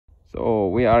So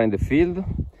we are in the field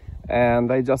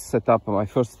and I just set up my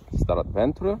first Star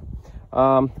Adventurer.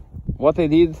 What I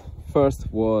did first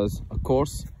was a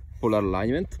coarse polar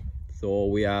alignment. So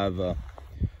we have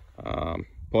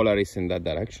Polaris in that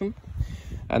direction.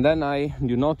 And then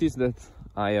you notice that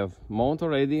I have mounted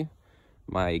already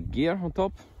my gear on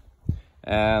top,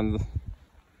 and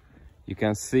you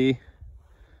can see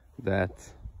that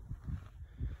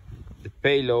the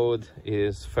payload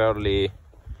is fairly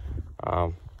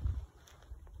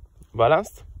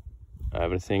balanced.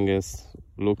 Everything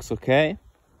looks okay.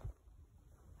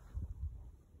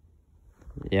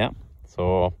 Yeah,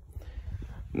 so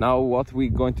now what we're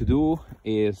going to do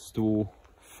is to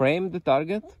frame the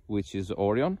target, which is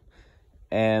Orion,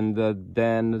 and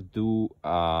then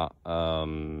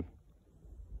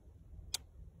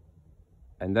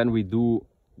we do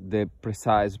the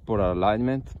precise polar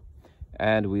alignment,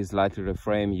 and we slightly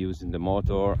reframe using the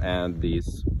motor and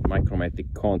this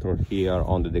micrometric control here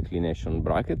on the declination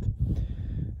bracket.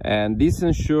 And this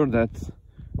ensures that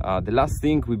the last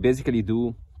thing we basically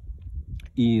do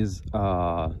is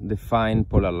define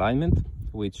polar alignment,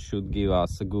 which should give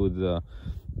us a good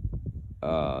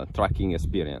tracking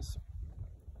experience.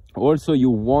 Also, you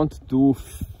want to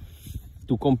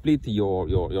complete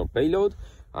your payload.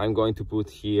 I'm going to put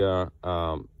here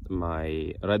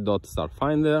my red dot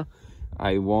starfinder.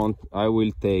 I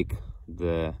will take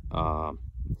the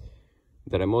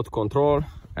remote control,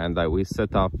 and I will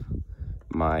set up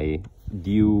my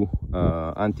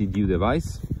anti-dew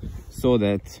device so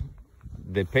that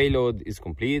the payload is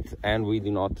complete and we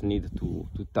do not need to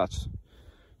touch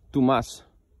too much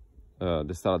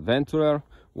the Star Adventurer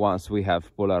once we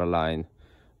have polar aligned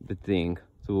the thing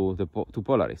to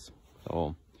Polaris.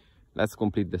 So let's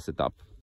complete the setup.